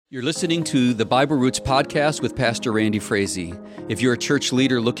You're listening to the Bible Roots podcast with Pastor Randy Frazee. If you're a church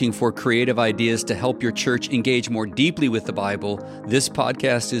leader looking for creative ideas to help your church engage more deeply with the Bible, this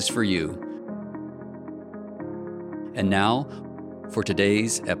podcast is for you. And now, for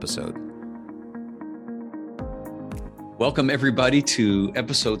today's episode. Welcome, everybody, to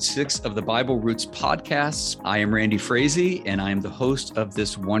episode 6 of the Bible Roots podcast. I am Randy Frazee, and I am the host of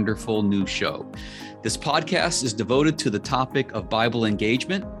this wonderful new show. This podcast is devoted to the topic of Bible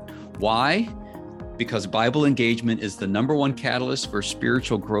engagement. Why? Because Bible engagement is the number one catalyst for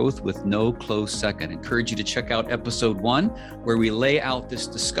spiritual growth with no close second. I encourage you to check out episode 1, where we lay out this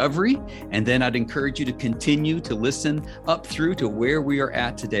discovery. And then I'd encourage you to continue to listen up through to where we are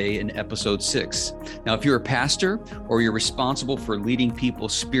at today in episode 6. Now, if you're a pastor or you're responsible for leading people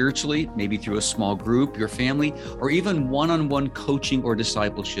spiritually, maybe through a small group, your family, or even one-on-one coaching or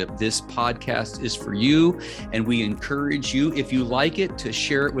discipleship, this podcast is for you. And we encourage you, if you like it, to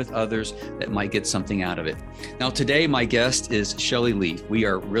share it with others that might get something out of it. Now, today, my guest is Shelley Leith. We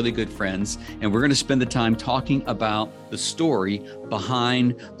are really good friends, and we're going to spend the time talking about the story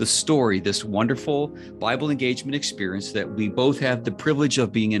behind the story, this wonderful Bible engagement experience that we both have the privilege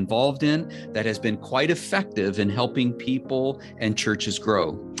of being involved in that has been quite effective in helping people and churches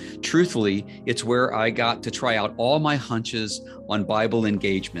grow. Truthfully, it's where I got to try out all my hunches on Bible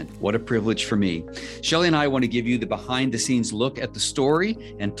engagement. What a privilege for me. Shelley and I want to give you the behind-the-scenes look at the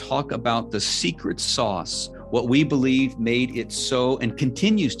story and talk about the secret sauce, what we believe made it so and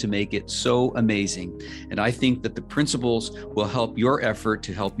continues to make it so amazing. And I think that the principles will help your effort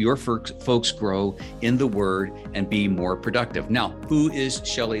to help your folks grow in the Word and be more productive. Now, who is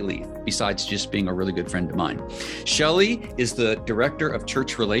Shelley Leith, besides just being a really good friend of mine? Shelley is the Director of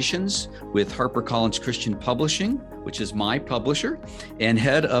Church Relations with HarperCollins Christian Publishing, which is my publisher, and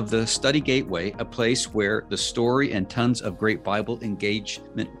head of the Study Gateway, a place where the story and tons of great Bible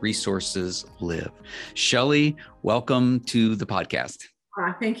engagement resources live. Shelley, welcome to the podcast.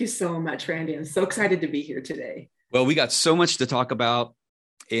 Thank you so much, Randy. I'm so excited to be here today. Well, we got so much to talk about,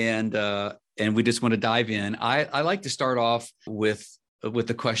 and we just want to dive in. I like to start off with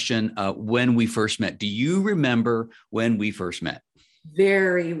the question, when we first met. Do you remember when we first met?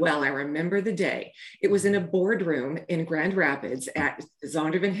 Very well. I remember the day. It was in a boardroom in Grand Rapids at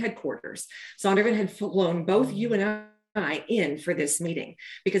Zondervan headquarters. Zondervan had flown both you and I in for this meeting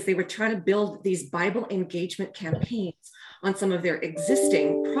because they were trying to build these Bible engagement campaigns on some of their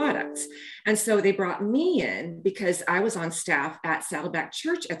existing products. And so they brought me in because I was on staff at Saddleback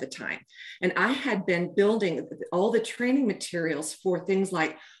Church at the time. And I had been building all the training materials for things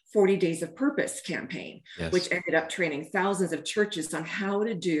like 40 Days of Purpose campaign, yes, which ended up training thousands of churches on how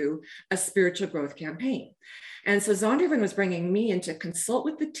to do a spiritual growth campaign. And so Zondervan was bringing me in to consult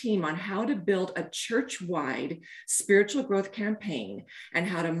with the team on how to build a church-wide spiritual growth campaign and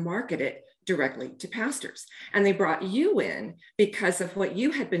how to market it directly to pastors. And they brought you in because of what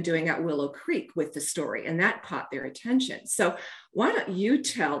you had been doing at Willow Creek with the story, and that caught their attention. So why don't you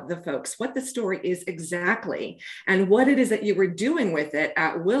tell the folks what the story is exactly and what it is that you were doing with it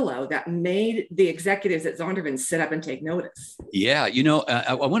at Willow that made the executives at Zondervan sit up and take notice? Yeah,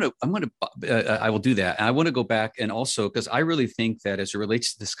 I will do that. And I want to go back and also, because I really think that as it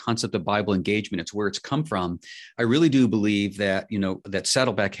relates to this concept of Bible engagement, it's where it's come from. I really do believe that, that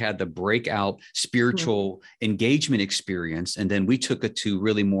Saddleback had the breakout spiritual engagement experience. And then we took it to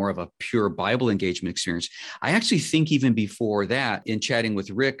really more of a pure Bible engagement experience. I actually think even before that, in chatting with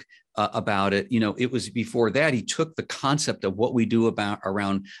Rick about it, it was before that he took the concept of what we do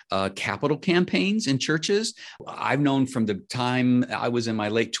around capital campaigns in churches. I've known from the time I was in my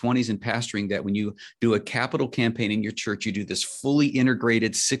late 20s in pastoring that when you do a capital campaign in your church, you do this fully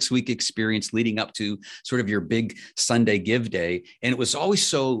integrated 6-week experience leading up to sort of your big Sunday give day. And it was always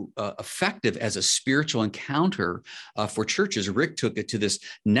so effective as a spiritual encounter for churches. Rick took it to this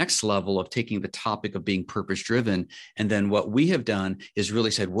next level of taking the topic of being purpose driven. And then what we have done is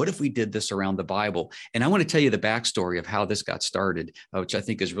really said, what if we did this around the Bible? And I want to tell you the backstory of how this got started, which I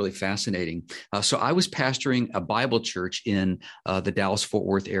think is really fascinating. So I was pastoring a Bible church in the Dallas-Fort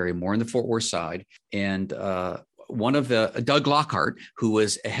Worth area, more on the Fort Worth side. And one of Doug Lockhart, who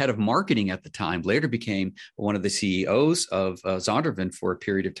was head of marketing at the time, later became one of the CEOs of Zondervan for a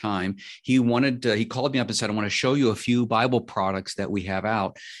period of time. He called me up and said, I want to show you a few Bible products that we have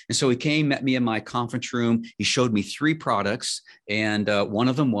out. And so he came, met me in my conference room. He showed me 3 products. And one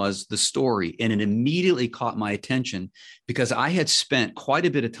of them was the story. And it immediately caught my attention because I had spent quite a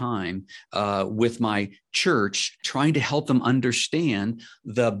bit of time with my church trying to help them understand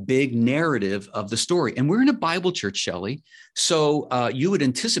the big narrative of the story. And we're in a Bible church, Shelley. So you would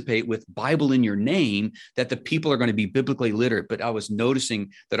anticipate with Bible in your name that the people are going to be biblically literate. But I was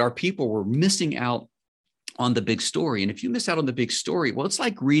noticing that our people were missing out on the big story. And if you miss out on the big story, well, it's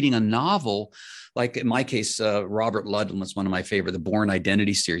like reading a novel. Like in my case, Robert Ludlum was one of my favorite, the Born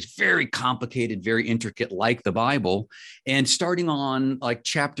Identity series, very complicated, very intricate, like the Bible. And starting on like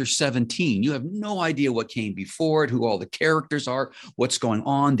chapter 17, you have no idea what came before it, who all the characters are, what's going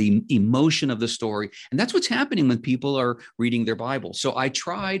on, the emotion of the story. And that's what's happening when people are reading their Bible. So I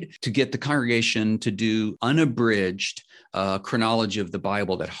tried to get the congregation to do unabridged chronology of the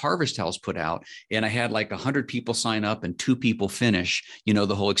Bible that Harvest House put out. And I had like 100 people sign up and 2 people finish,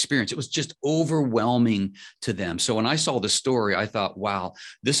 the whole experience. It was just overwhelming to them. So when I saw the story, I thought, wow,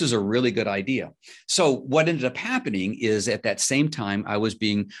 this is a really good idea. So what ended up happening is at that same time, I was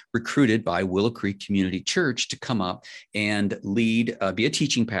being recruited by Willow Creek Community Church to come up and lead, be a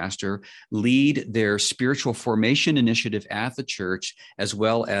teaching pastor, lead their spiritual formation initiative at the church, as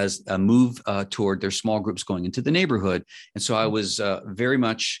well as move toward their small groups going into the neighborhood. And so I was very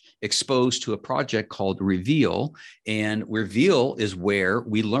much exposed to a project called Reveal. And Reveal is where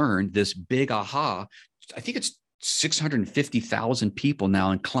we learned this big aha. I think it's 650,000 people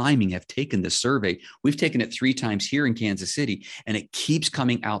now in climbing have taken this survey. We've taken it 3 times here in Kansas City, and it keeps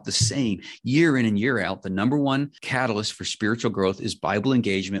coming out the same year in and year out. The number one catalyst for spiritual growth is Bible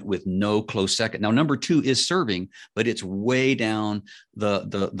engagement, with no close second. Now, number 2 is serving, but it's way down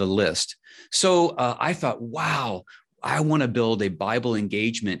the list. So I thought, wow, I want to build a Bible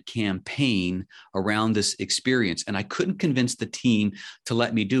engagement campaign around this experience. And I couldn't convince the team to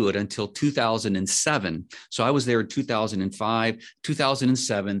let me do it until 2007. So I was there in 2005,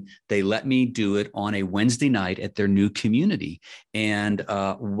 2007. They let me do it on a Wednesday night at their new community. And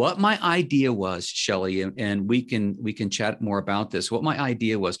what my idea was, Shelley, and we can chat more about this. What my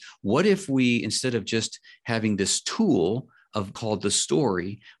idea was, what if we, instead of just having this tool called The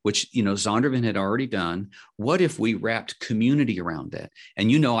Story, which, Zondervan had already done, what if we wrapped community around that? And,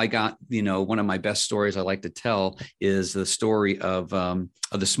 I got, one of my best stories I like to tell is the story of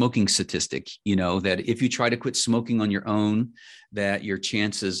the smoking statistic, that if you try to quit smoking on your own, that your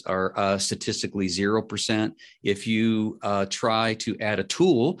chances are statistically 0%. If you try to add a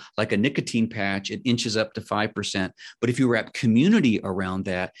tool like a nicotine patch, it inches up to 5%. But if you wrap community around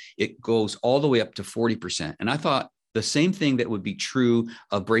that, it goes all the way up to 40%. And I thought, the same thing that would be true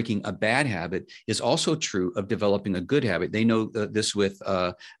of breaking a bad habit is also true of developing a good habit. They know this with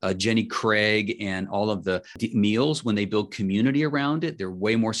Jenny Craig and all of the meals. When they build community around it, they're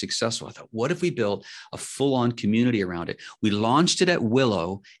way more successful. I thought, what if we built a full-on community around it? We launched it at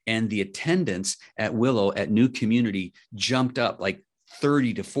Willow, and the attendance at Willow at New Community jumped up like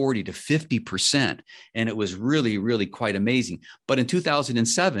 30 to 40 to 50%. And it was really, really quite amazing. But in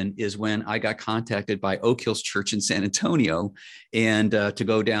 2007 is when I got contacted by Oak Hills Church in San Antonio and to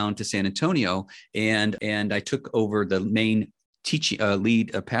go down to San Antonio. And I took over the main teaching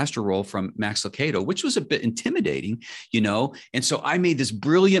lead pastor role from Max Lucado, which was a bit intimidating, And so I made this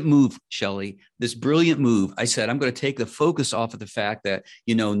brilliant move, Shelley, this brilliant move. I said, I'm going to take the focus off of the fact that,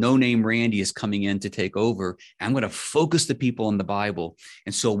 No Name Randy is coming in to take over. I'm going to focus the people on the Bible.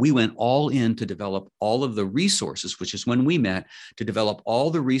 And so we went all in to develop all of the resources, which is when we met, to develop all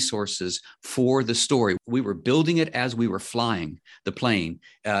the resources for the story. We were building it as we were flying the plane.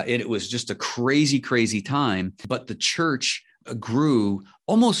 It was just a crazy, crazy time. But the church grew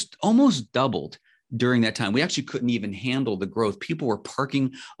almost doubled during that time. We actually couldn't even handle the growth. People were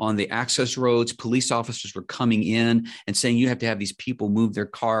parking on the access roads. Police officers were coming in and saying, you have to have these people move their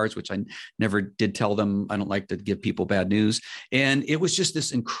cars, which I never did tell them. I don't like to give people bad news. And it was just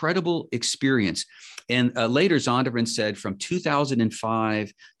this incredible experience. And later, Zondervan said from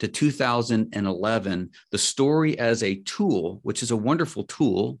 2005 to 2011, the story as a tool, which is a wonderful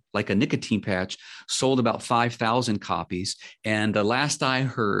tool, like a nicotine patch, sold about 5,000 copies. And the last I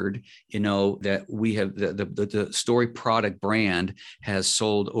heard, that we have the story product brand has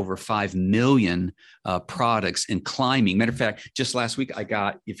sold over 5 million products in climbing. Matter of fact, just last week, I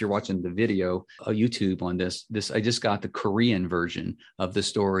got, if you're watching the video, YouTube on this, I just got the Korean version of the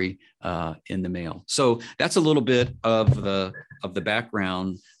story in the mail. So that's a little bit of the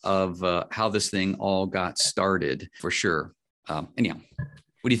background of how this thing all got started, for sure. Anyhow,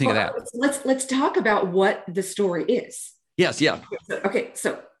 what do you think of that? Let's talk about what the story is. Yes, yeah. Okay,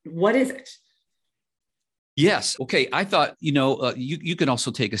 so what is it? Yes. Okay. I thought, you can also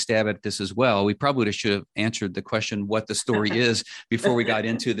take a stab at this as well. We probably should have answered the question what the story is before we got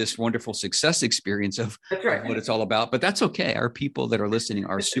into this wonderful success experience of what it's all about. But that's okay. Our people that are listening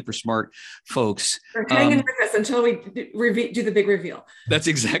are super smart folks. Hang in with us until we do the big reveal. That's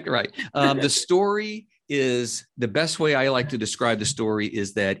exactly right. The story is, the best way I like to describe the story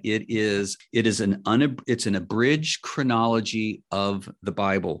is that it's an abridged chronology of the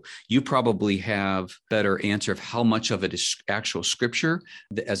Bible. You probably have better answer of how much of it is actual scripture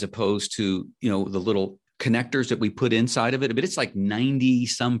as opposed to, the little connectors that we put inside of it, but it's like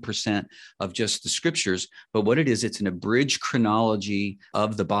 90% of just the scriptures. But what it is, it's an abridged chronology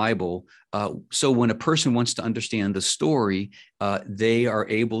of the Bible. So when a person wants to understand the story, they are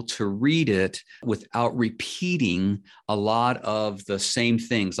able to read it without repeating a lot of the same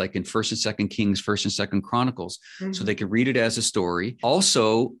things, like in 1st and 2nd Kings, 1st and 2nd Chronicles. Mm-hmm. So they can read it as a story.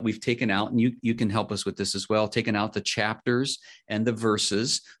 Also, we've taken out, and you can help us with this as well, taken out the chapters and the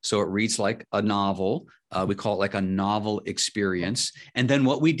verses. So it reads like a novel. We call it like a novel experience. And then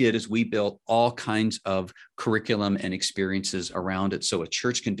what we did is we built all kinds of curriculum and experiences around it. So a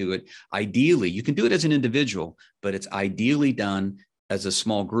church can do it. Ideally, you can do it as an individual, but it's ideally done as a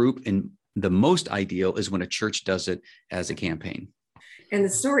small group. And the most ideal is when a church does it as a campaign. And the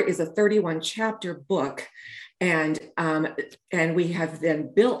story is a 31 chapter book. And we have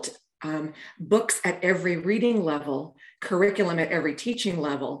then built books at every reading level, curriculum at every teaching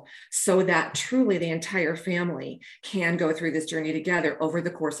level, so that truly the entire family can go through this journey together over the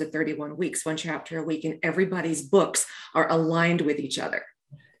course of 31 weeks, one chapter a week, and everybody's books are aligned with each other.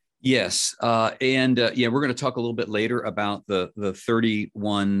 Yes. We're going to talk a little bit later about the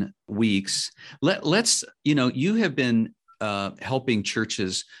 31 weeks. Let's, you have been helping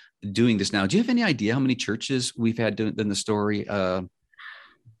churches doing this now. Do you have any idea how many churches we've had in the story?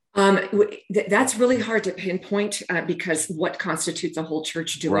 That's really hard to pinpoint because what constitutes a whole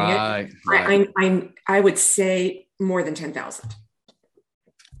church doing it? Right. I would say more than 10,000,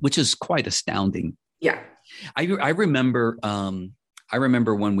 which is quite astounding. Yeah, I remember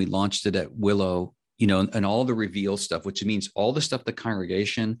when we launched it at Willow, and all the reveal stuff, which means all the stuff the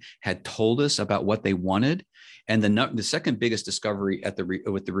congregation had told us about what they wanted. And the second biggest discovery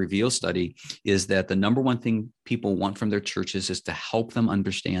with the reveal study is that the number one thing people want from their churches is to help them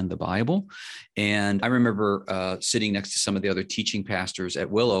understand the Bible. And I remember sitting next to some of the other teaching pastors at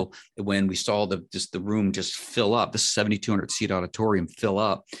Willow when we saw the room just fill up, the 7,200 seat auditorium fill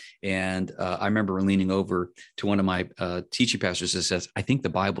up. And I remember leaning over to one of my teaching pastors that says, "I think the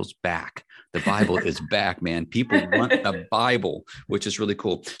Bible's back. The Bible is back, man. People want the Bible," which is really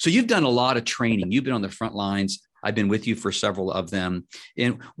cool. So you've done a lot of training. You've been on the front lines. I've been with you for several of them.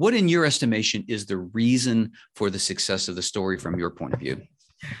 And what, in your estimation, is the reason for the success of the story from your point of view?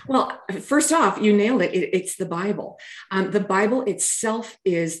 Well, first off, you nailed it. It's the Bible. The Bible itself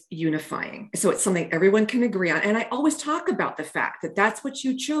is unifying. So it's something everyone can agree on. And I always talk about the fact that that's what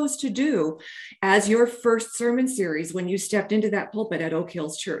you chose to do as your first sermon series when you stepped into that pulpit at Oak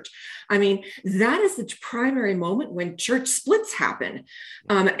Hills Church. I mean, that is the primary moment when church splits happen.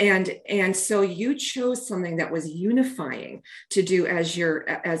 And so you chose something that was unifying to do as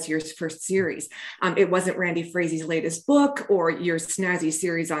your first series. It wasn't Randy Frazie's latest book or your snazzy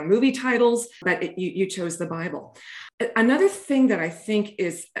series on movie titles, but you chose the Bible. Another thing that I think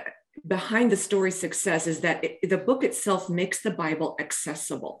is behind the story's success is that the book itself makes the Bible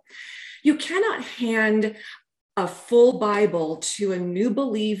accessible. You cannot hand a full Bible to a new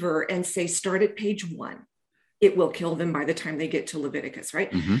believer and say, start at page 1. It will kill them by the time they get to Leviticus,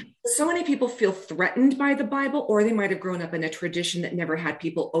 right? Mm-hmm. So many people feel threatened by the Bible, or they might have grown up in a tradition that never had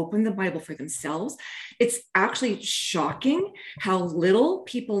people open the Bible for themselves. It's actually shocking how little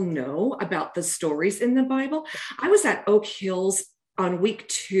people know about the stories in the Bible. I was at Oak Hills on week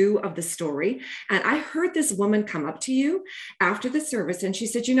 2 of the story, and I heard this woman come up to you after the service, and she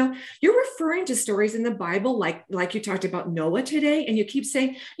said, you're referring to stories in the Bible like you talked about Noah today, and you keep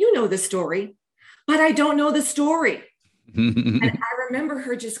saying, you know the story, but I don't know the story. And I remember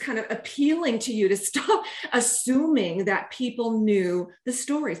her just kind of appealing to you to stop assuming that people knew the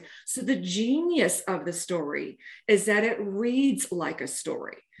stories. So the genius of the story is that it reads like a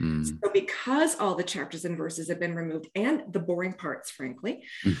story. So because all the chapters and verses have been removed, and the boring parts, frankly,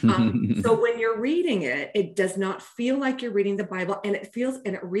 so when you're reading it, it does not feel like you're reading the Bible, and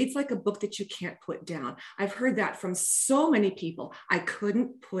it reads like a book that you can't put down. I've heard that from so many people. I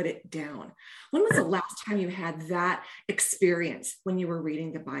couldn't put it down. When was the last time you had that experience when you were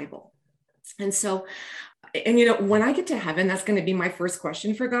reading the Bible? And so, when I get to heaven, that's going to be my first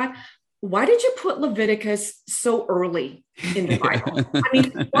question for God. why did you put Leviticus so early in the Bible? I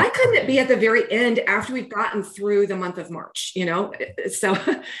mean, why couldn't it be at the very end after we've gotten through the month of March, you know? So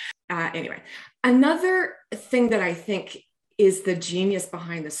anyway, another thing that I think is the genius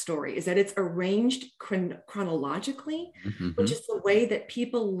behind the story is that it's arranged chronologically, which is the way that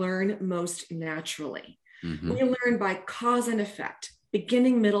people learn most naturally. We learn by cause and effect,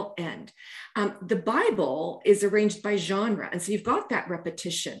 beginning, middle, end. The Bible is arranged by genre. And so you've got that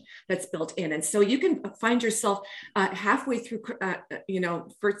repetition that's built in. And so you can find yourself halfway through,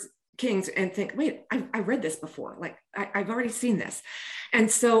 First Kings and think, wait, I read this before. Like I've already seen this. And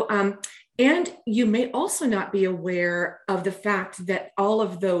so, and you may also not be aware of the fact that all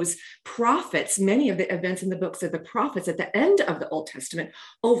of those prophets, many of the events in the books of the prophets at the end of the Old Testament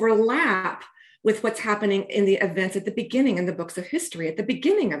overlap with what's happening in the events at the beginning in the books of history, at the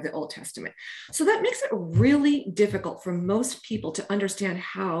beginning of the Old Testament. So that makes it really difficult for most people to understand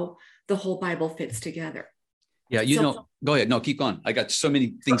how the whole Bible fits together. Yeah, go ahead. No, keep going. I got so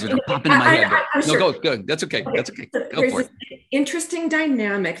many things that are popping in my head. No, sure. Go. That's okay. Okay. That's okay. So Go for it. This interesting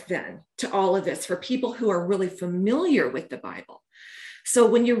dynamic then to all of this for people who are really familiar with the Bible. So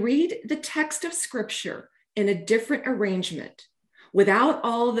when you read the text of Scripture in a different arrangement, without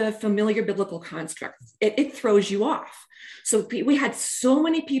all the familiar biblical constructs, it throws you off. So we had so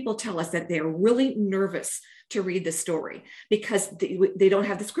many people tell us that they're really nervous to read the story because they don't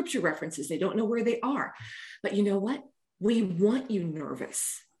have the scripture references. They don't know where they are. But you know what? We want you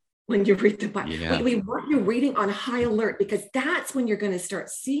nervous when you read the Bible. Yeah. We want you reading on high alert because that's when you're going to start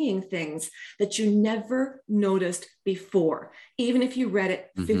seeing things that you never noticed before, even if you read it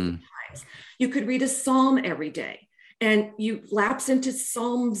 50 times. You could read a psalm every day and you lapse into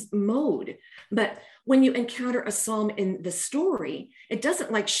Psalms mode. But when you encounter a psalm in the story, it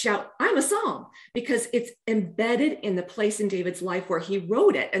doesn't like shout, I'm a psalm, because it's embedded in the place in David's life where he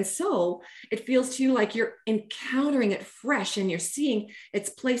wrote it. And so it feels to you like you're encountering it fresh and you're seeing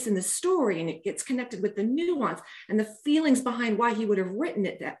its place in the story and it gets connected with the nuance and the feelings behind why he would have written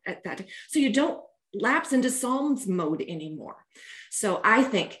it at that time. So you don't lapse into Psalms mode anymore. So I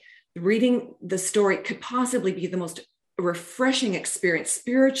think reading the story could possibly be the most refreshing experience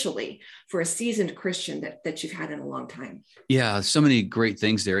spiritually for a seasoned Christian that you've had in a long time. Yeah, so many great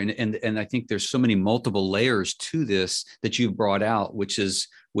things there. And I think there's so many multiple layers to this that you've brought out, which is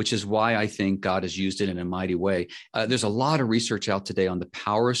why I think God has used it in a mighty way. There's a lot of research out today on the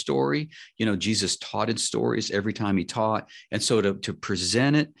power of story. You know, Jesus taught in stories every time he taught. And so to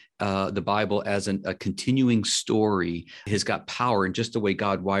present it, the Bible as a continuing story has got power in just the way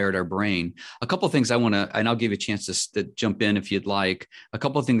God wired our brain. A couple of things I want to, and I'll give you a chance to jump in if you'd like. A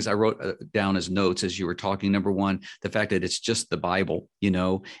couple of things I wrote down as notes as you were talking. Number one, the fact that it's just the Bible, you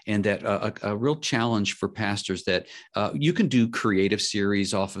know, and that a real challenge for pastors that you can do creative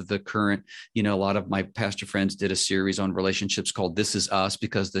series off of the current, you know, a lot of my pastor friends did a series on relationships called This Is Us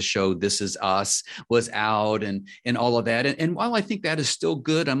because the show This Is Us was out and all of that. And while I think that is still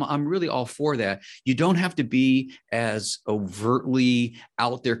good, I'm really all for that. You don't have to be as overtly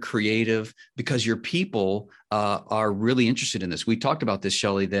out there creative because your people are really interested in this. We talked about this,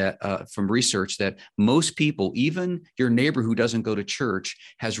 Shelley, that from research that most people, even your neighbor who doesn't go to church,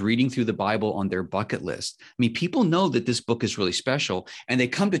 has reading through the Bible on their bucket list. I mean, people know that this book is really special and they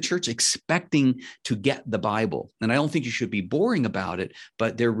come to church expecting to get the Bible. And I don't think you should be boring about it,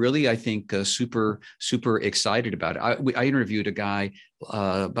 but they're really, I think, super, super excited about it. I interviewed a guy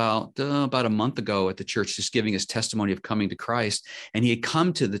about a month ago at the church, just giving his testimony of coming to Christ. And he had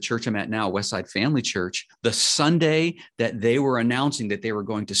come to the church I'm at now, Westside Family Church, the Sunday that they were announcing that they were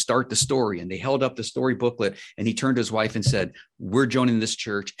going to start the story. And they held up the story booklet and he turned to his wife and said, we're joining this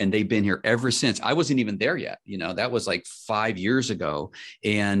church. And they've been here ever since. I wasn't even there yet. You know, that was like 5 years ago.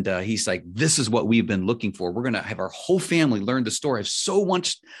 And he's like, this is what we've been looking for. We're going to have our whole family learn the story. I so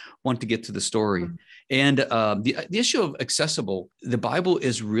want to get to the story. Mm-hmm. And the issue of accessible, the Bible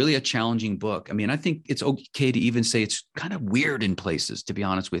is really a challenging book. I mean, I think it's okay to even say it's kind of weird in places, to be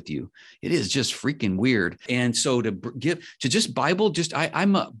honest with you. It is just freaking weird. And so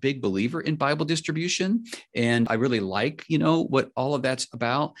I'm a big believer in Bible distribution, and I really like, you know, what all of that's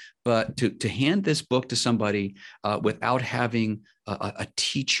about. But to hand this book to somebody without having a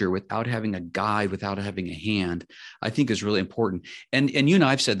teacher, without having a guide, without having a hand, I think is really important. And you and I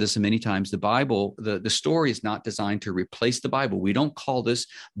have said this many times, the Bible, the story is not designed to replace the Bible. We don't call this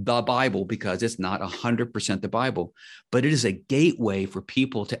the Bible because it's not 100% the Bible, but it is a gateway for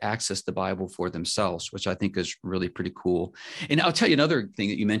people to access the Bible for themselves, which I think is really pretty cool. And I'll tell you another thing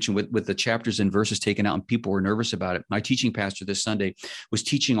that you mentioned with the chapters and verses taken out and people were nervous about it. My teaching pastor this Sunday was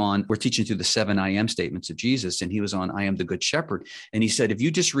we're teaching through the 7 I am statements of Jesus, and he was on I am the good shepherd. And he said, if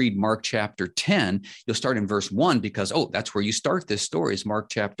you just read Mark chapter 10, you'll start in verse 1 because, that's where you start this story is Mark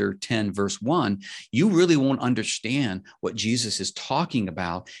chapter 10, verse 1. You really won't understand what Jesus is talking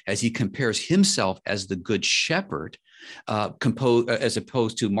about as he compares himself as the good shepherd, as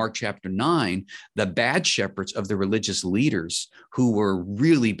opposed to Mark chapter 9, the bad shepherds of the religious leaders who were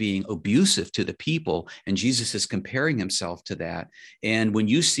really being abusive to the people. And Jesus is comparing himself to that. And when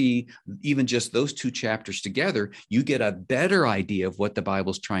you see even just those two chapters together, you get a better idea of what the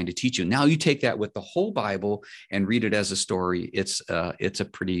Bible's trying to teach you. Now you take that with the whole Bible and read it as a story. It's a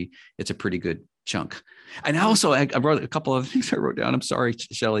pretty good chunk. And also, I wrote a couple of things I wrote down. I'm sorry,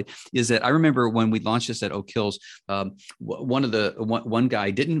 Shelley, is that I remember when we launched this at Oak Hills, one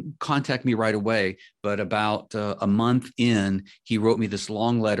guy didn't contact me right away, but about a month in, he wrote me this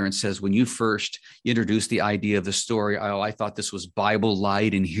long letter and says, when you first introduced the idea of the story, I thought this was Bible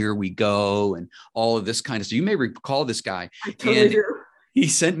light and here we go and all of this kind of stuff. You may recall this guy. I totally do. He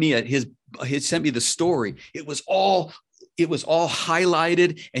sent me he sent me the story. It was all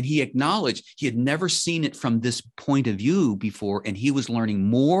highlighted, and he acknowledged he had never seen it from this point of view before, and he was learning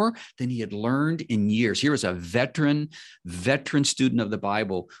more than he had learned in years. Here was a veteran student of the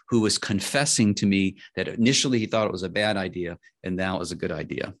Bible who was confessing to me that initially he thought it was a bad idea, and now it was a good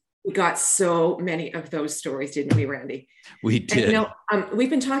idea. We got so many of those stories, didn't we, Randy? We did. And, we've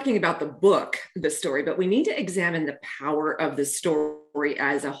been talking about the book, the story, but we need to examine the power of the story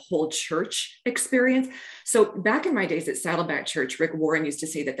as a whole church experience. So back in my days at Saddleback Church, Rick Warren used to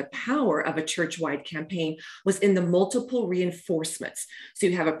say that the power of a church-wide campaign was in the multiple reinforcements. So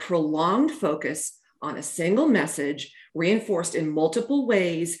you have a prolonged focus on a single message reinforced in multiple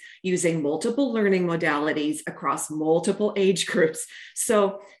ways using multiple learning modalities across multiple age groups.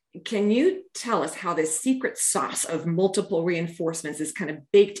 So can you tell us how this secret sauce of multiple reinforcements is kind of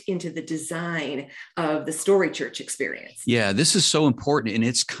baked into the design of the Story Church experience? Yeah, this is so important. And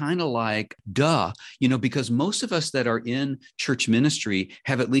it's kind of like, duh, because most of us that are in church ministry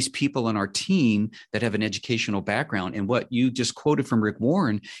have at least people on our team that have an educational background. And what you just quoted from Rick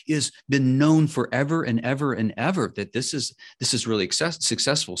Warren is been known forever and ever and ever that this is really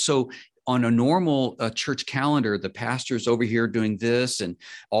successful. So on a normal church calendar, the pastor's over here doing this, and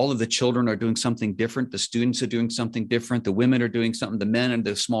all of the children are doing something different. The students are doing something different. The women are doing something, the men and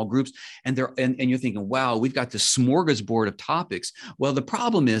the small groups. And you're thinking, wow, we've got this smorgasbord of topics. Well, the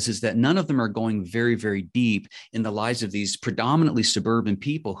problem is that none of them are going very, very deep in the lives of these predominantly suburban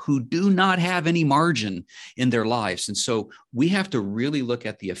people who do not have any margin in their lives. And so we have to really look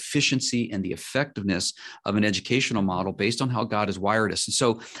at the efficiency and the effectiveness of an educational model based on how God has wired us. And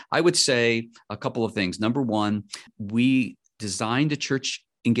so I would say a couple of things. Number one, we designed a church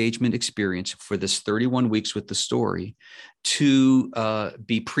engagement experience for this 31 weeks with the story to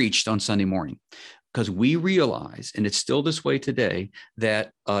be preached on Sunday morning. Because we realize, and it's still this way today,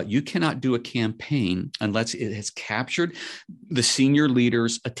 that you cannot do a campaign unless it has captured the senior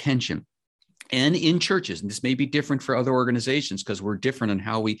leaders' attention. And in churches, and this may be different for other organizations because we're different in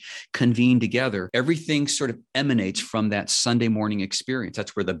how we convene together, everything sort of emanates from that Sunday morning experience.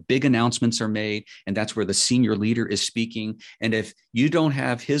 That's where the big announcements are made, and that's where the senior leader is speaking. And if you don't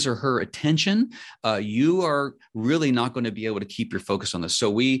have his or her attention, you are really not going to be able to keep your focus on this. So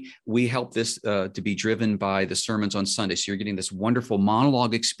we help this to be driven by the sermons on Sunday. So you're getting this wonderful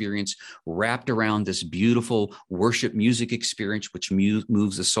monologue experience wrapped around this beautiful worship music experience, which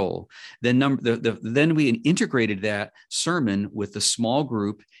moves the soul. Then we integrated that sermon with the small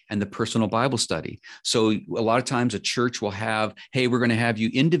group and the personal Bible study. So a lot of times a church will have, hey, we're going to have you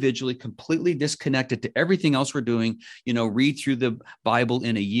individually, completely disconnected to everything else we're doing, read through the Bible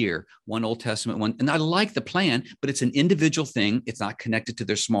in a year, one Old Testament, one. And I like the plan, but it's an individual thing. It's not connected to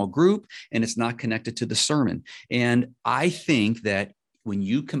their small group, and it's not connected to the sermon. And I think that when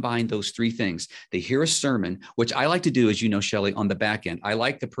you combine those three things, they hear a sermon, which I like to do, as you know, Shelley, on the back end. I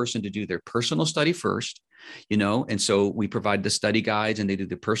like the person to do their personal study first, and so we provide the study guides and they do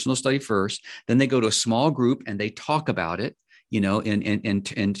the personal study first. Then they go to a small group and they talk about it, and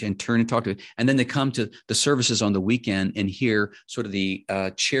turn and talk to it. And then they come to the services on the weekend and hear sort of the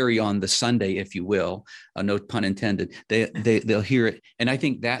cherry on the Sunday, if you will, no pun intended. They'll hear it. And I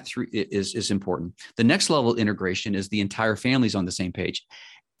think that is important. The next level of integration is the entire family's on the same page.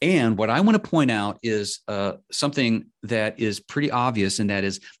 And what I want to point out is something that is pretty obvious, and that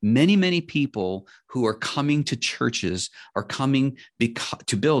is many, many people who are coming to churches are coming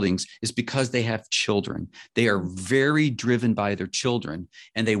to buildings is because they have children. They are very driven by their children,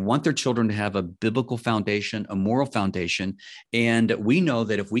 and they want their children to have a biblical foundation, a moral foundation. And we know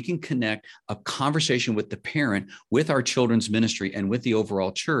that if we can connect a conversation with the parent with our children's ministry and with the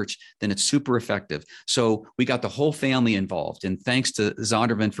overall church, then it's super effective. So we got the whole family involved. And thanks to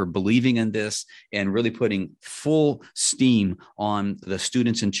Zondervan for believing in this and really putting full steam on the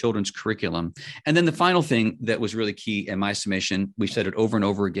students and children's curriculum. And then the final thing that was really key in my summation, we've said it over and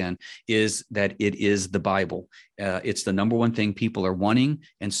over again, is that it is the Bible. It's the number one thing people are wanting.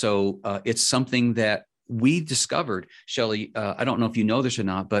 And so it's something that we discovered, Shelley, I don't know if you know this or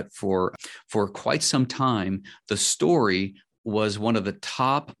not, but for quite some time, the story was one of the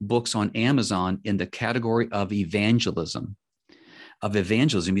top books on Amazon in the category of evangelism.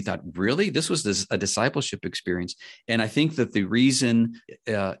 We thought, really? This was a discipleship experience. And I think that the reason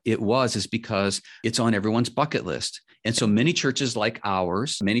it was is because it's on everyone's bucket list. And so many churches like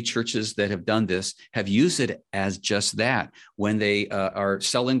ours, many churches that have done this have used it as just that. When they are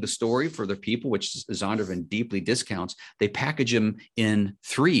selling the story for their people, which Zondervan deeply discounts, they package them in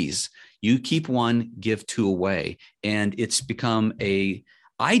threes. You keep one, give two away. And it's become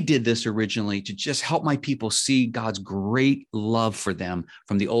I did this originally to just help my people see God's great love for them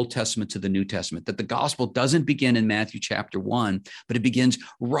from the Old Testament to the New Testament, that the gospel doesn't begin in Matthew chapter 1, but it begins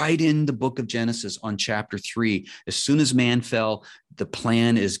right in the book of Genesis on chapter 3. As soon as man fell, the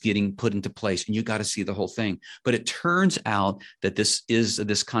plan is getting put into place, and you got to see the whole thing. But it turns out that this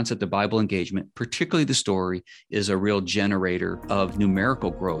concept of Bible engagement, particularly the story, is a real generator of numerical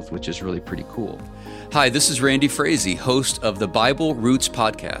growth, which is really pretty cool. Hi, this is Randy Frazee, host of the Bible Roots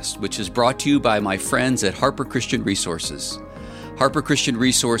podcast, which is brought to you by my friends at Harper Christian Resources. Harper Christian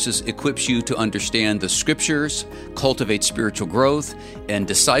Resources equips you to understand the scriptures, cultivate spiritual growth, and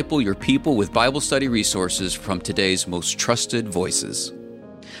disciple your people with Bible study resources from today's most trusted voices.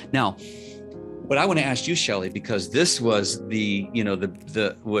 Now, what I want to ask you, Shelley, because this was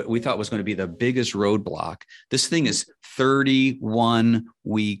what we thought was going to be the biggest roadblock. This thing is 31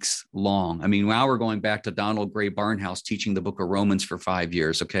 weeks long. I mean, now we're going back to Donald Gray Barnhouse teaching the book of Romans for 5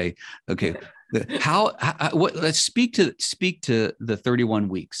 years. Okay. Let's speak to the 31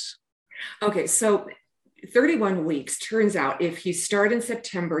 weeks. Okay. So 31 weeks, turns out if you start in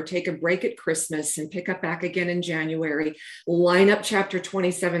September, take a break at Christmas and pick up back again in January, line up chapter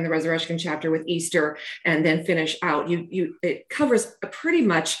 27, the resurrection chapter, with Easter, and then finish out, it covers pretty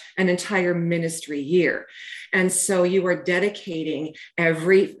much an entire ministry year. And so you are dedicating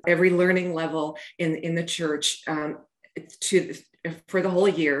every learning level in the church for the whole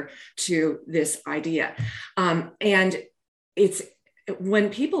year to this idea. And it's, when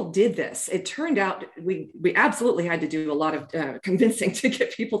people did this, it turned out we absolutely had to do a lot of convincing to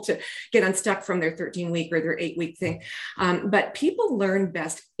get people to get unstuck from their 13-week or their 8-week thing. But people learn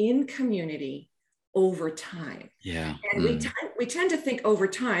best in community over time. Yeah. And we tend to think over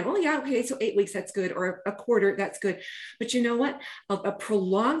time, oh yeah, okay, so 8 weeks, that's good, or a quarter, that's good. But you know what? A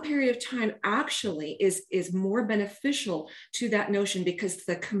prolonged period of time actually is more beneficial to that notion, because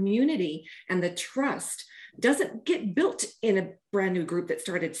the community and the trust doesn't get built in a brand new group that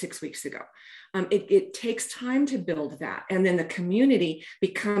started 6 weeks ago. It takes time to build that. And then the community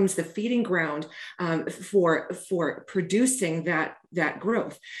becomes the feeding ground for producing that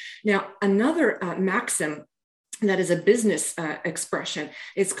growth. Now, another maxim that is a business expression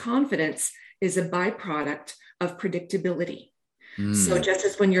is confidence is a byproduct of predictability. So just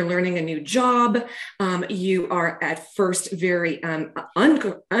as when you're learning a new job, you are at first very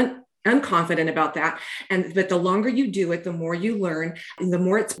unconfident about that. But the longer you do it, the more you learn, and the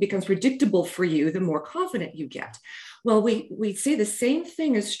more it becomes predictable for you, the more confident you get. Well, we say the same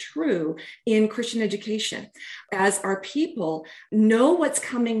thing is true in Christian education. As our people know what's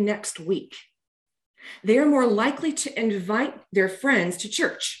coming next week, they're more likely to invite their friends to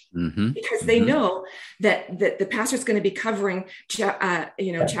church because they know that the pastor's going to be covering, chapter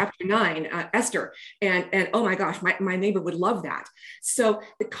 9, Esther, and oh my gosh, my neighbor would love that. So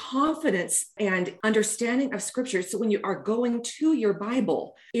the confidence and understanding of scripture. So when you are going to your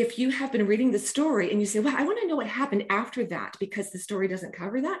Bible, if you have been reading the story and you say, well, I want to know what happened after that because the story doesn't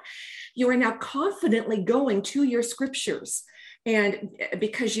cover that, you are now confidently going to your scriptures. And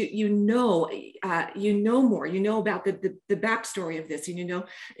because you know more, you know about the backstory of this, and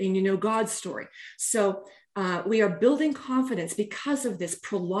you know God's story. So we are building confidence because of this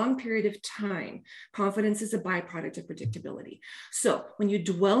prolonged period of time. Confidence is a byproduct of predictability. So when you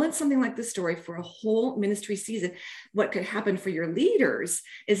dwell in something like this story for a whole ministry season, what could happen for your leaders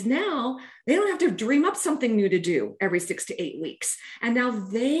is now they don't have to dream up something new to do every 6 to 8 weeks. And now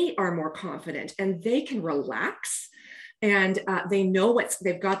they are more confident and they can relax. And they know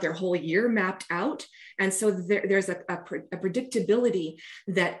they've got their whole year mapped out. And so there's a predictability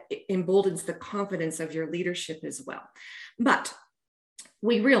that emboldens the confidence of your leadership as well. But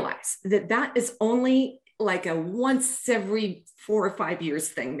we realize that is only like a once every 4 or 5 years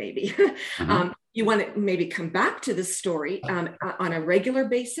thing, maybe. You want to maybe come back to the story on a regular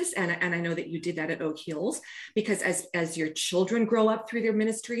basis. And I know that you did that at Oak Hills, because as your children grow up through their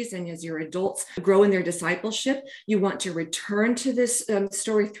ministries and as your adults grow in their discipleship, you want to return to this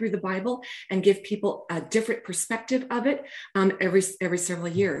story through the Bible and give people a different perspective of it every several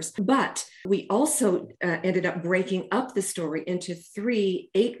years. But we also ended up breaking up the story into 3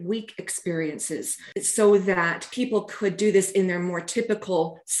 8-week experiences so that people could do this in their more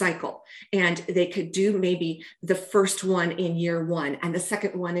typical cycle. And they could do maybe the first one in year 1 and the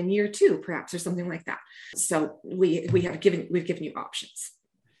second one in year 2, perhaps, or something like that. So we've given you options.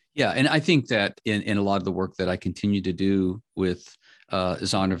 Yeah, and I think that in a lot of the work that I continue to do with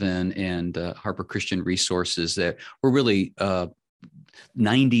Zondervan and Harper Christian Resources, that we're really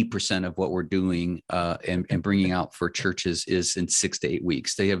 90% of what we're doing and bringing out for churches is in 6 to 8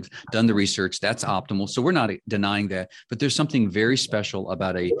 weeks. They have done the research. That's optimal. So we're not denying that, but there's something very special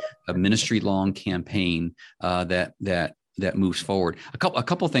about a ministry-long campaign that moves forward. A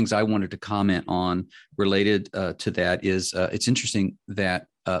couple of things I wanted to comment on related to that is it's interesting that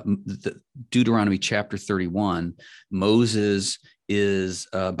the Deuteronomy chapter 31, Moses is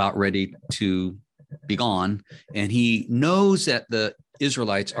about ready to be gone, and he knows that the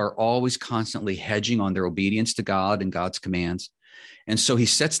Israelites are always constantly hedging on their obedience to God and God's commands. And so he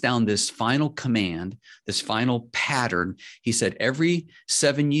sets down this final command, this final pattern. He said, every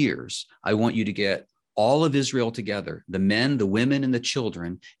 7 years, I want you to get all of Israel together, the men, the women, and the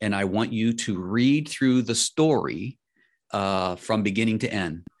children, and I want you to read through the story from beginning to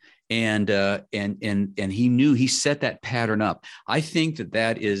end. And he knew, he set that pattern up. I think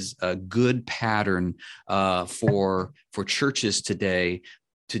that is a good pattern for churches today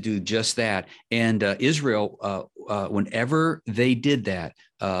to do just that. And Israel, whenever they did that,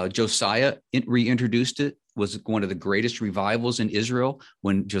 Josiah reintroduced it. Was one of the greatest revivals in Israel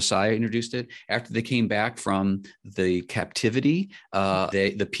when Josiah introduced it. After they came back from the captivity,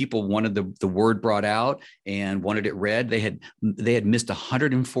 the people wanted the word brought out and wanted it read. They had missed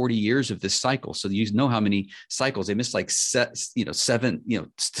 140 years of this cycle. So you know how many cycles they missed, like 7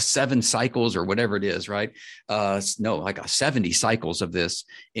 cycles or whatever it is, right? Like 70 cycles of this.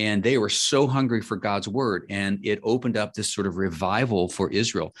 And they were so hungry for God's word, and it opened up this sort of revival for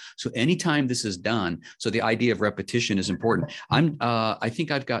Israel. So anytime this is done, so the idea of repetition is important. I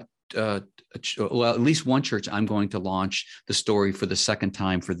think I've got at least one church I'm going to launch the story for the second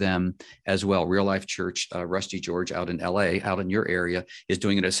time for them as well. Real Life Church, Rusty George out in LA, out in your area, is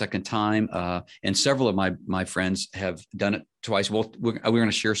doing it a second time. And several of my friends have done it twice. Well, we're going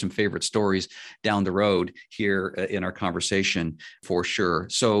to share some favorite stories down the road here in our conversation for sure.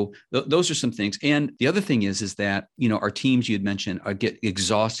 So those are some things. And the other thing is that, our teams you'd mentioned get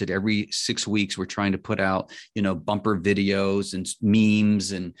exhausted every 6 weeks. We're trying to put out, bumper videos and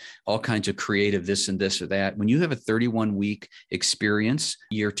memes and all kinds of creative this and this or that. When you have a 31-week experience,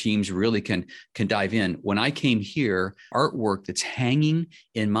 your teams really can dive in. When I came here, artwork that's hanging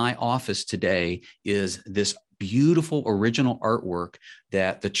in my office today is this beautiful original artwork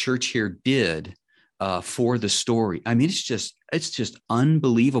that the church here did for the story. I mean, it's just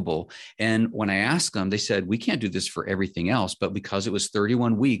unbelievable. And when I asked them, they said, we can't do this for everything else, but because it was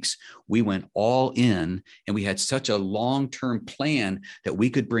 31 weeks, we went all in, and we had such a long-term plan that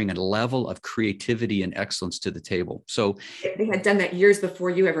we could bring a level of creativity and excellence to the table. So they had done that years before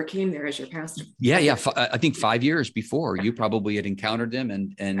you ever came there as your pastor. Yeah. I think 5 years before you probably had encountered them,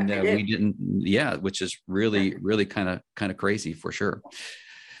 and we didn't. Yeah, which is really kind of crazy for sure.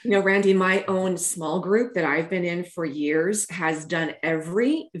 Randy, my own small group that I've been in for years has done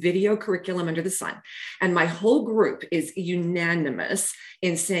every video curriculum under the sun. And my whole group is unanimous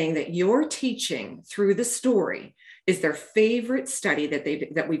in saying that your teaching through the story is their favorite study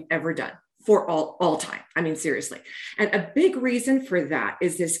that we've ever done for all time. I mean, seriously. And a big reason for that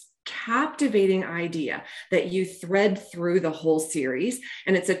is this captivating idea that you thread through the whole series.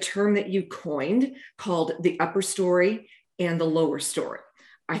 And it's a term that you coined called the upper story and the lower story.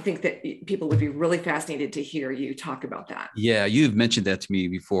 I think that people would be really fascinated to hear you talk about that. Yeah, you've mentioned that to me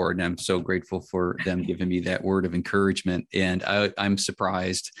before, and I'm so grateful for them giving me that word of encouragement. And I'm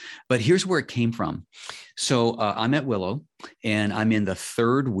surprised, but here's where it came from. So I'm at Willow, and I'm in the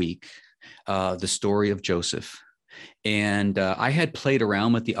third week, the story of Joseph. And I had played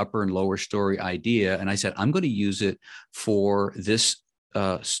around with the upper and lower story idea, and I said, I'm going to use it for this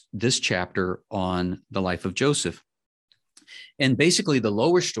chapter on the life of Joseph. And basically, the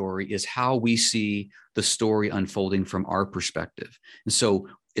lower story is how we see the story unfolding from our perspective. And so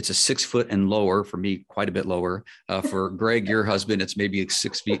it's a 6 foot and lower, for me, quite a bit lower. For Greg, your husband, it's maybe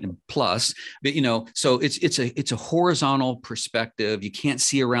 6 feet and plus. But so it's a horizontal perspective. You can't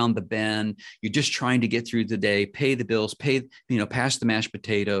see around the bend. You're just trying to get through the day, pay the bills, pass the mashed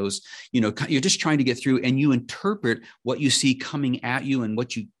potatoes. You're just trying to get through, and you interpret what you see coming at you and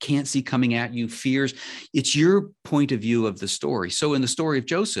what you can't see coming at you, fears. It's your point of view of the story. So in the story of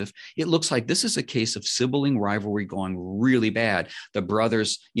Joseph, it looks like this is a case of sibling rivalry going really bad. The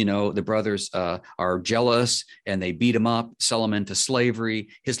brothers are jealous, and they beat him up, sell him into slavery.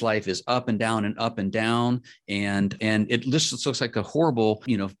 His life is up and down and up and down. And it just looks like a horrible,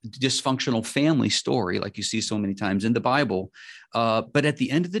 dysfunctional family story, like you see so many times in the Bible. But at the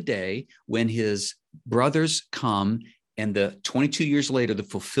end of the day, when his brothers come, and 22 years later, the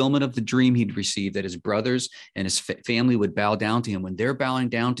fulfillment of the dream he'd received, that his brothers and his family would bow down to him. When they're bowing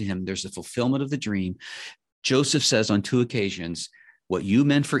down to him, there's the fulfillment of the dream. Joseph says on 2 occasions, what you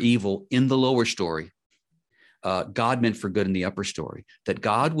meant for evil in the lower story, God meant for good in the upper story. That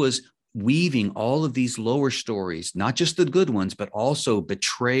God was weaving all of these lower stories, not just the good ones, but also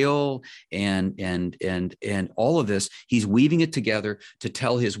betrayal and all of this. He's weaving it together to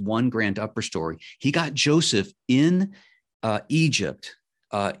tell his one grand upper story. He got Joseph in Egypt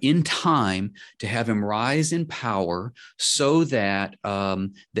in time to have him rise in power, so that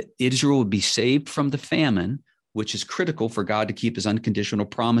that Israel would be saved from the famine, which is critical for God to keep his unconditional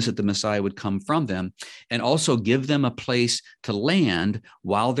promise that the Messiah would come from them, and also give them a place to land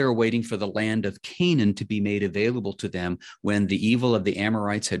while they're waiting for the land of Canaan to be made available to them when the evil of the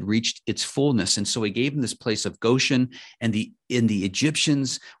Amorites had reached its fullness. And so he gave them this place of Goshen, and the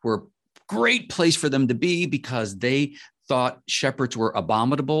Egyptians were a great place for them to be, because they thought shepherds were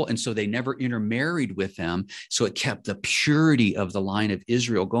abominable, and so they never intermarried with them. So it kept the purity of the line of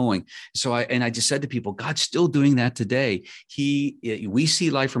Israel going. So I just said to people, God's still doing that today. We see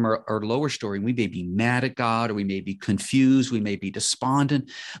life from our lower story, and we may be mad at God, or we may be confused, we may be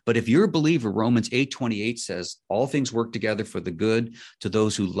despondent. But if you're a believer, Romans 8:28 says, all things work together for the good to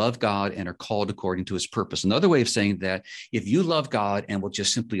those who love God and are called according to his purpose. Another way of saying that, if you love God and will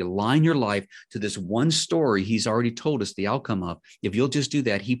just simply align your life to this one story he's already told us the outcome of, if you'll just do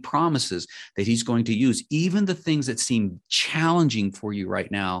that, he promises that he's going to use even the things that seem challenging for you right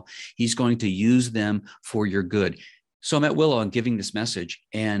now. He's going to use them for your good. So I'm at Willow and giving this message,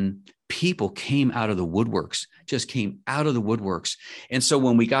 and people came out of the woodworks, just came out of the woodworks. And so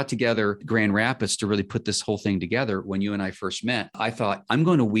when we got together, Grand Rapids, to really put this whole thing together, when you and I first met, I thought, I'm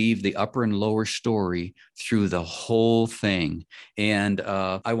going to weave the upper and lower story through the whole thing. And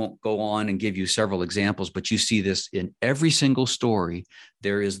I won't go on and give you several examples, but you see this in every single story.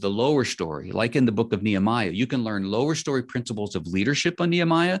 There is the lower story, like in the book of Nehemiah. You can learn lower story principles of leadership on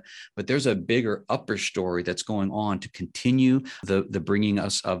Nehemiah, but there's a bigger upper story that's going on to continue the bringing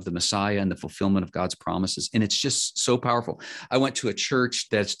us of the Messiah and the fulfillment of God's promises. And it's just so powerful. I went to a church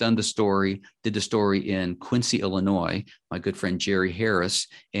that's did the story in Quincy, Illinois, my good friend Jerry Harris,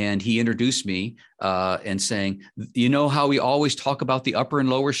 and he introduced me and saying, you know how we always talk about the upper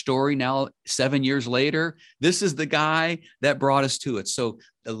and lower story now, 7 years later? This is the guy that brought us to it. So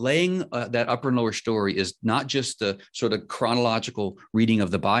laying that upper and lower story is not just the sort of chronological reading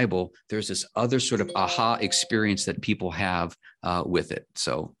of the Bible. There's this other sort of aha experience that people have with it.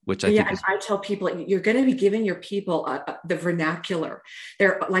 So, which I think I tell people, you're going to be giving your people the vernacular.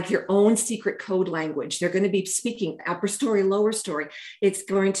 They're like your own secret code language. They're going to be speaking upper story, lower story.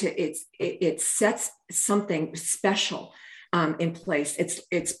 It sets something special in place.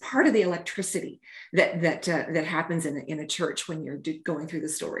 It's part of the electricity that happens in a church when you're going through the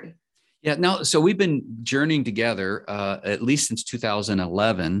story. Yeah. Now, so we've been journeying together at least since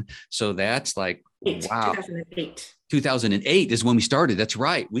 2011. So that's like, wow. 2008. 2008 is when we started. That's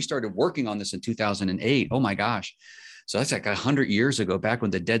right. We started working on this in 2008. Oh my gosh. So that's like 100 years ago, back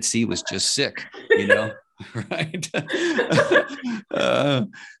when the Dead Sea was just sick, right?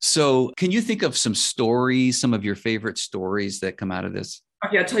 So can you think of some stories, some of your favorite stories that come out of this?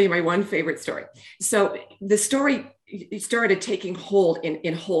 Okay, I'll tell you my one favorite story. So the story started taking hold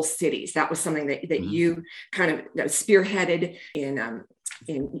in whole cities. That was something that you kind of spearheaded in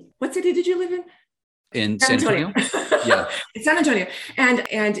in what city did you live in? In San Antonio? Yeah. In San Antonio.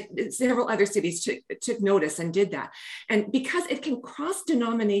 And several other cities took notice and did that. And because it can cross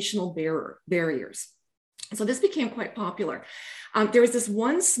denominational barriers. So this became quite popular. There was this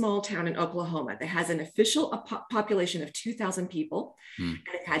one small town in Oklahoma that has an official population of 2,000 people, and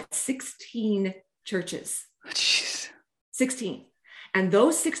it had 16 churches. Jeez. 16. And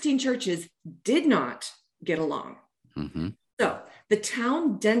those 16 churches did not get along. Mm-hmm. So the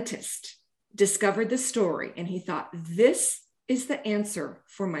town dentist discovered the story, and he thought, this is the answer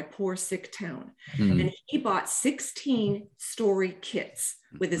for my poor sick town. Mm-hmm. And he bought 16 story kits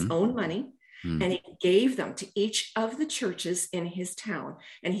with his own money. And he gave them to each of the churches in his town.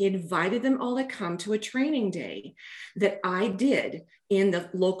 And he invited them all to come to a training day that I did in the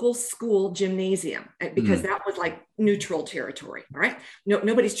local school gymnasium, because that was like neutral territory. All right.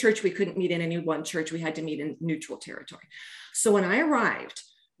 Nobody's church. We couldn't meet in any one church. We had to meet in neutral territory. So when I arrived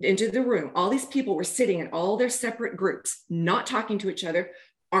into the room, all these people were sitting in all their separate groups, not talking to each other,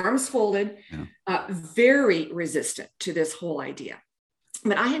 arms folded, very resistant to this whole idea.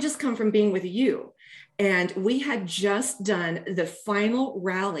 But I had just come from being with you, and we had just done the final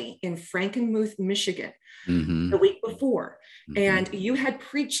rally in Frankenmuth, Michigan, the week before. And you had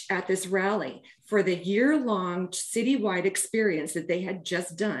preached at this rally for the year-long citywide experience that they had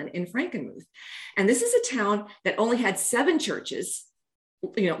just done in Frankenmuth. And this is a town that only had 7 churches,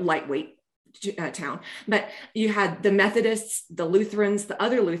 lightweight town, but you had the Methodists, the Lutherans, the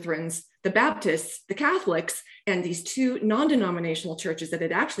other Lutherans, the Baptists, the Catholics, and these 2 non-denominational churches that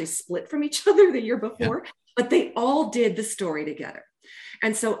had actually split from each other the year before, but they all did the story together.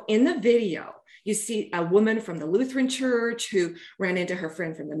 And so in the video, you see a woman from the Lutheran church who ran into her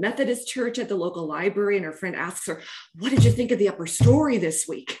friend from the Methodist church at the local library, and her friend asks her, "What did you think of the upper story this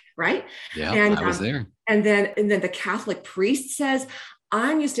week?" Right? Yeah, and I was there. And then the Catholic priest says,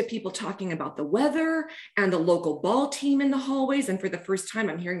 "I'm used to people talking about the weather and the local ball team in the hallways. And for the first time,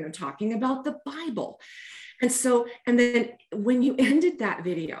 I'm hearing them talking about the Bible." And then when you ended that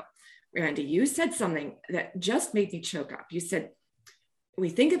video, Randy, you said something that just made me choke up. You said, "We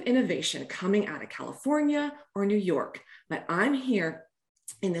think of innovation coming out of California or New York, but I'm here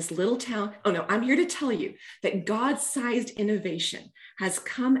in this little town. Oh no, I'm here to tell you that God-sized innovation has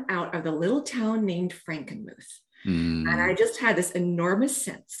come out of the little town named Frankenmuth." And I just had this enormous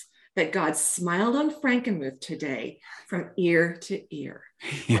sense that God smiled on Frankenmuth today from ear to ear.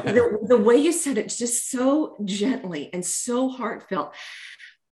 Yeah. The way you said it, just so gently and so heartfelt.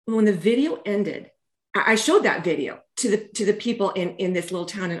 When the video ended, I showed that video to the people in this little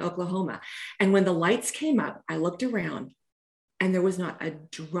town in Oklahoma. And when the lights came up, I looked around, and there was not a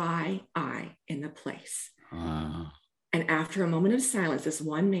dry eye in the place. And after a moment of silence, this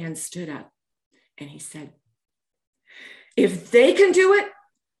one man stood up and he said, "If they can do it,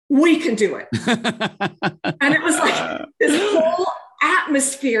 we can do it." And it was like this whole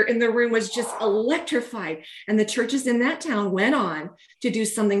atmosphere in the room was just electrified. And the churches in that town went on to do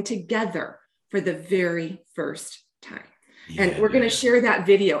something together for the very first time. Yeah. And we're going to share that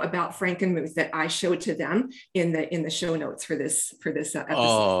video about Frankenmuth that I showed to them in the show notes for this episode.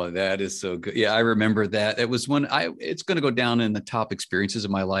 Oh, that is so good. Yeah, I remember that. It was it's going to go down in the top experiences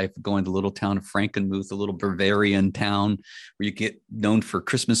of my life, going to the little town of Frankenmuth, a little Bavarian town where you get known for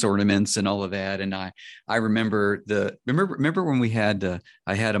Christmas ornaments and all of that. And I remember when we had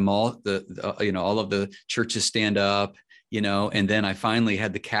I had them all all of the churches stand up, and then I finally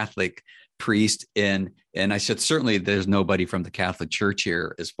had the Catholic priest and I said, "Certainly there's nobody from the Catholic Church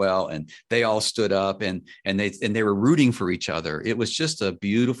here as well." And they all stood up and they were rooting for each other. It was just a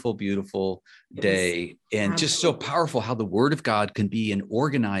beautiful, beautiful day, and just so powerful how the Word of God can be an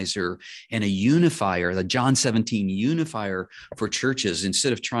organizer and a unifier, the John 17 unifier for churches,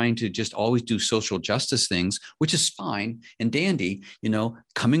 instead of trying to just always do social justice things, which is fine and dandy,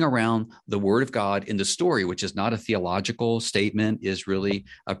 coming around the Word of God in the story, which is not a theological statement, is really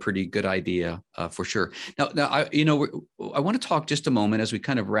a pretty good idea for sure. Now, I want to talk just a moment as we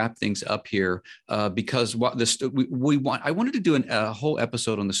kind of wrap things up here, because I wanted to do a whole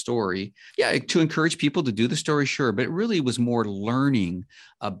episode on the story, to encourage people to do the story, sure, but it really was more learning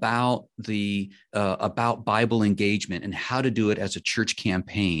about about Bible engagement and how to do it as a church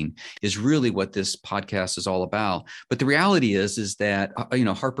campaign is really what this podcast is all about. But the reality is that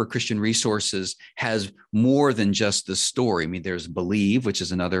Harper Christian Resources has more than just the story. I mean, there's Believe, which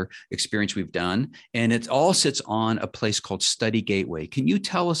is another experience we've done, and it all sits on a place called Study Gateway. Can you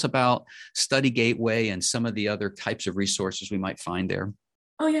tell us about Study Gateway and some of the other types of resources we might find there?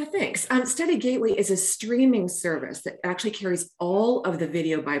 Oh, yeah, thanks. Study Gateway is a streaming service that actually carries all of the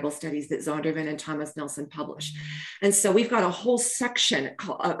video Bible studies that Zondervan and Thomas Nelson publish. And so we've got a whole section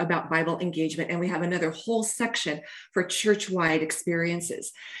about Bible engagement, and we have another whole section for church-wide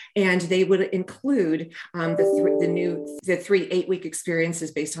experiences. And they would include the three 8-week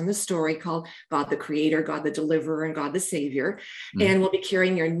experiences based on the story called God the Creator, God the Deliverer, and God the Savior. Mm-hmm. And we'll be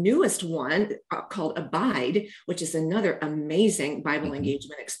carrying your newest one called Abide, which is another amazing Bible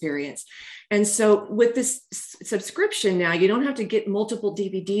engagement experience. And so with this subscription now, you don't have to get multiple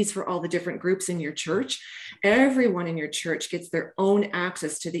DVDs for all the different groups in your church. Everyone in your church gets their own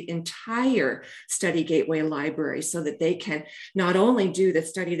access to the entire Study Gateway library so that they can not only do the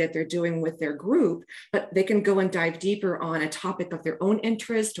study that they're doing with their group, but they can go and dive deeper on a topic of their own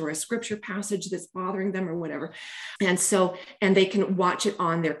interest or a scripture passage that's bothering them or whatever. And they can watch it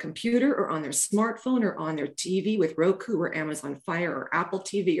on their computer or on their smartphone or on their TV with Roku or Amazon Fire or Apple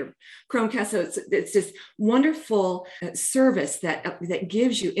TV or Chromecast. So it's this wonderful service that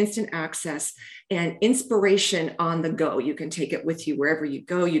gives you instant access and inspiration on the go. You can take it with you wherever you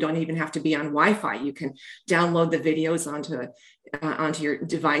go. You don't even have to be on Wi-Fi. You can download the videos onto your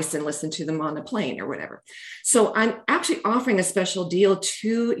device and listen to them on the plane or whatever. So I'm actually offering a special deal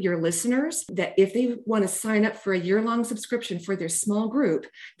to your listeners that if they want to sign up for a year-long subscription for their small group,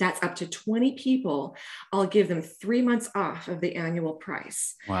 that's up to 20 people, I'll give them 3 months off of the annual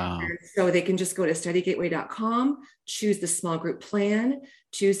price. Wow. And so they can just go to studygateway.com, choose the small group plan,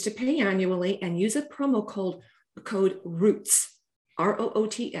 choose to pay annually, and use a promo code ROOTS.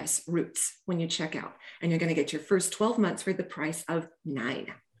 ROOTS, roots, when you check out. And you're going to get your first 12 months for the price of $9.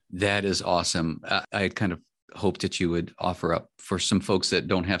 That is awesome. I kind of hoped that you would offer up for some folks that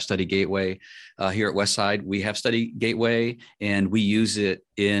don't have Study Gateway. Here at Westside, we have Study Gateway, and we use it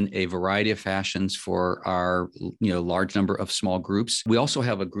in a variety of fashions for our large number of small groups. We also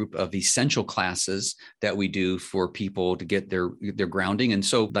have a group of essential classes that we do for people to get their grounding. And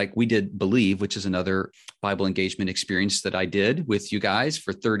so like we did Believe, which is another Bible engagement experience that I did with you guys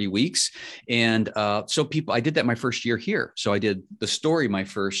for 30 weeks. And so I did that my first year here. So I did the story my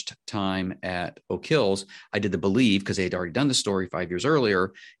first time at Oak Hills. I did the Believe because they had already done the story 5 years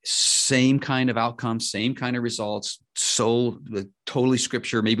earlier. Same kind of outcomes, same kind of results. So totally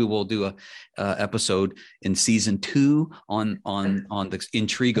scripture. Maybe we'll do a episode in season 2 on the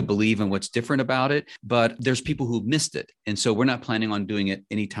intrigue of Believe and what's different about it. But there's people who missed it. And so we're not planning on doing it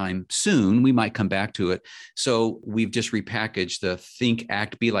anytime soon. We might come back to it. So we've just repackaged the Think,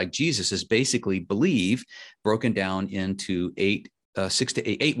 Act, Be Like Jesus is basically Believe broken down into 6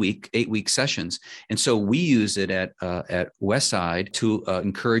 to 8 week sessions. And so we use it at Westside to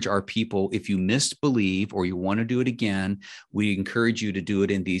encourage our people. If you missed Believe or you want to do it again, we encourage you to do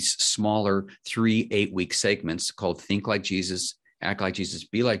it in these smaller 3 8-week segments called Think Like Jesus, Act Like Jesus,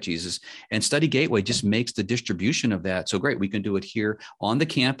 Be Like Jesus. And Study Gateway just makes the distribution of that so great. We can do it here on the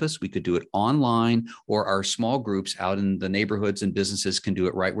campus. We could do it online, or our small groups out in the neighborhoods and businesses can do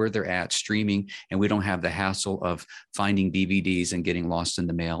it right where they're at, streaming. And we don't have the hassle of finding DVDs and getting lost in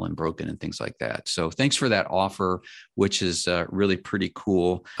the mail and broken and things like that. So thanks for that offer, which is really pretty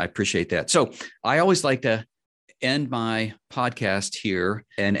cool. I appreciate that. So I always like to end my podcast here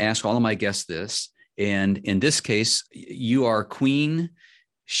and ask all of my guests this. And in this case, you are Queen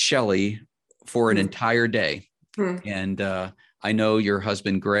Shelley for an entire day. And I know your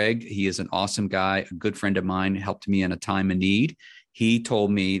husband, Greg, he is an awesome guy, a good friend of mine, helped me in a time of need. He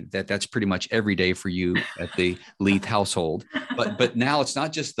told me that that's pretty much every day for you at the Leith household. But now it's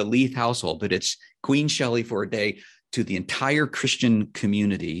not just the Leith household, but it's Queen Shelley for a day to the entire Christian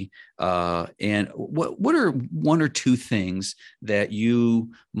community. And what are 1 or 2 things that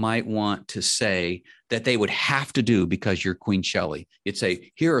you might want to say that they would have to do because you're Queen Shelley? You'd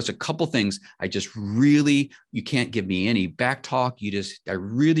say, here is a couple things. You can't give me any back talk. I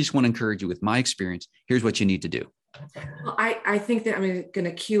really just want to encourage you with my experience. Here's what you need to do. Well, I think that I'm going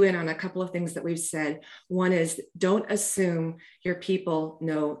to cue in on a couple of things that we've said. One is, don't assume your people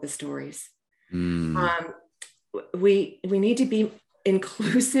know the stories. We need to be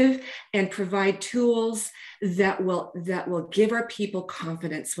inclusive and provide tools that will give our people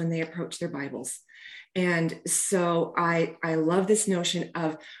confidence when they approach their Bibles. And so I love this notion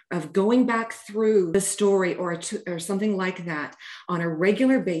of going back through the story or something like that on a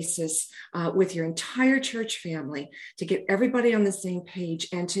regular basis with your entire church family to get everybody on the same page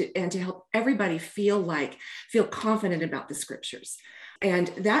and to help everybody feel confident about the scriptures. And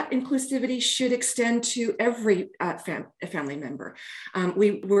that inclusivity should extend to every family member.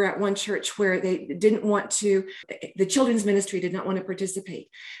 We were at one church where they didn't want to, the children's ministry did not want to participate.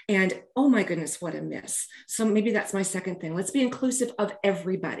 And oh my goodness, what a miss. So maybe that's my second thing. Let's be inclusive of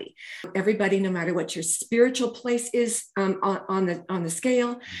everybody. Everybody, no matter what your spiritual place is on the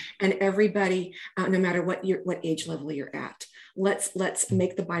scale, and everybody, no matter what age level you're at. Let's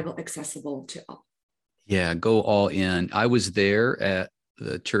make the Bible accessible to all. Yeah, go all in. I was there at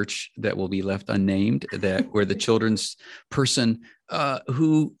the church that will be left unnamed, where the children's person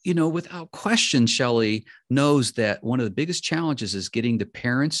who, without question, Shelley, knows that one of the biggest challenges is getting the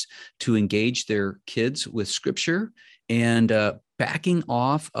parents to engage their kids with Scripture, and backing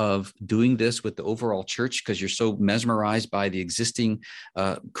off of doing this with the overall church because you're so mesmerized by the existing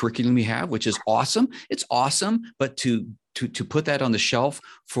curriculum we have, which is awesome. It's awesome, but to put that on the shelf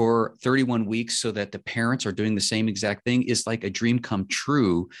for 31 weeks so that the parents are doing the same exact thing is like a dream come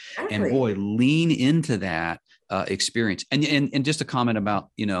true. Exactly. And boy, lean into that experience. And just a comment about,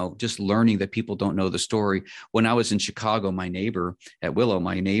 just learning that people don't know the story. When I was in Chicago, my neighbor at Willow,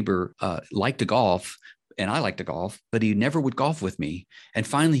 liked to golf. And I like to golf, but he never would golf with me. And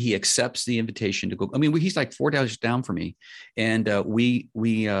finally, he accepts the invitation to go. I mean, he's like $4 down for me. And we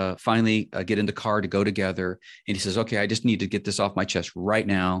finally get in the car to go together. And he says, okay, I just need to get this off my chest right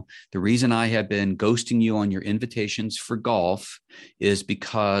now. The reason I have been ghosting you on your invitations for golf is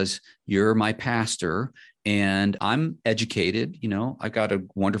because you're my pastor. And I'm educated, I've got a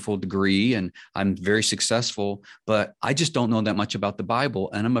wonderful degree and I'm very successful, but I just don't know that much about the Bible.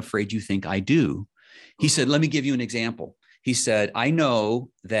 And I'm afraid you think I do. He said, let me give you an example. He said, I know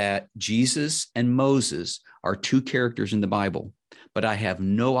that Jesus and Moses are two characters in the Bible, but I have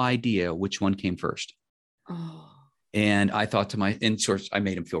no idea which one came first. Oh. And I thought I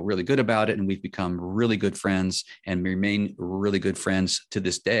made him feel really good about it. And we've become really good friends and remain really good friends to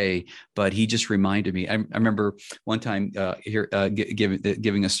this day. But he just reminded me, I remember one time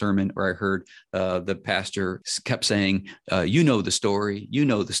giving a sermon where I heard the pastor kept saying, you know the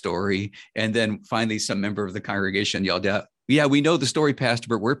story. And then finally some member of the congregation yelled out, yeah, we know the story, Pastor,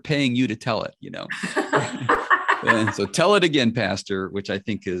 but we're paying you to tell it, And so tell it again, Pastor, which I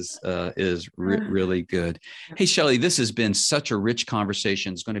think is really good. Hey, Shelley, this has been such a rich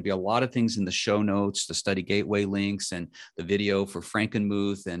conversation. There's going to be a lot of things in the show notes, the Study Gateway links and the video for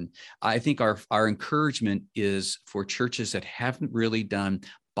Frankenmuth. And I think our encouragement is for churches that haven't really done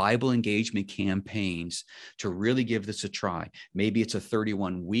Bible engagement campaigns to really give this a try. Maybe it's a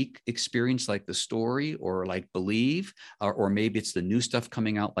 31-week experience like the story or like Believe, or maybe it's the new stuff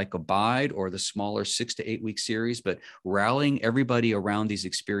coming out like Abide or the smaller 6 to 8 week series, but rallying everybody around these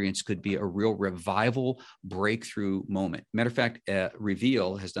experiences could be a real revival breakthrough moment. Matter of fact,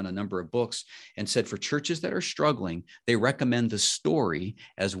 Reveal has done a number of books and said for churches that are struggling, they recommend the story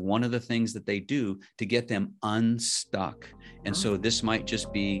as one of the things that they do to get them unstuck. And so this might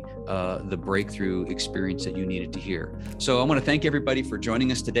just be the breakthrough experience that you needed to hear. So I want to thank everybody for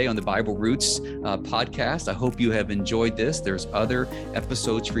joining us today on the Bible Roots podcast. I hope you have enjoyed this. There's other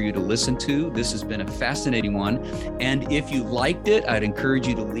episodes for you to listen to. This has been a fascinating one. And if you liked it, I'd encourage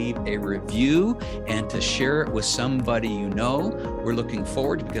you to leave a review and to share it with somebody you know. We're looking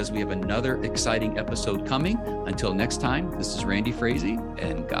forward because we have another exciting episode coming. Until next time, this is Randy Frazee,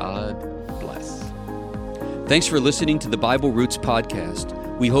 and God bless. Thanks for listening to the Bible Roots podcast.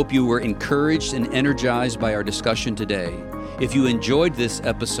 We hope you were encouraged and energized by our discussion today. If you enjoyed this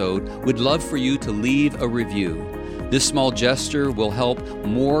episode, we'd love for you to leave a review. This small gesture will help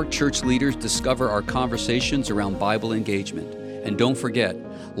more church leaders discover our conversations around Bible engagement. And don't forget,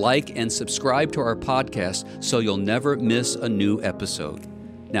 like and subscribe to our podcast so you'll never miss a new episode.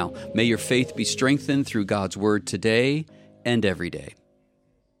 Now, may your faith be strengthened through God's Word today and every day.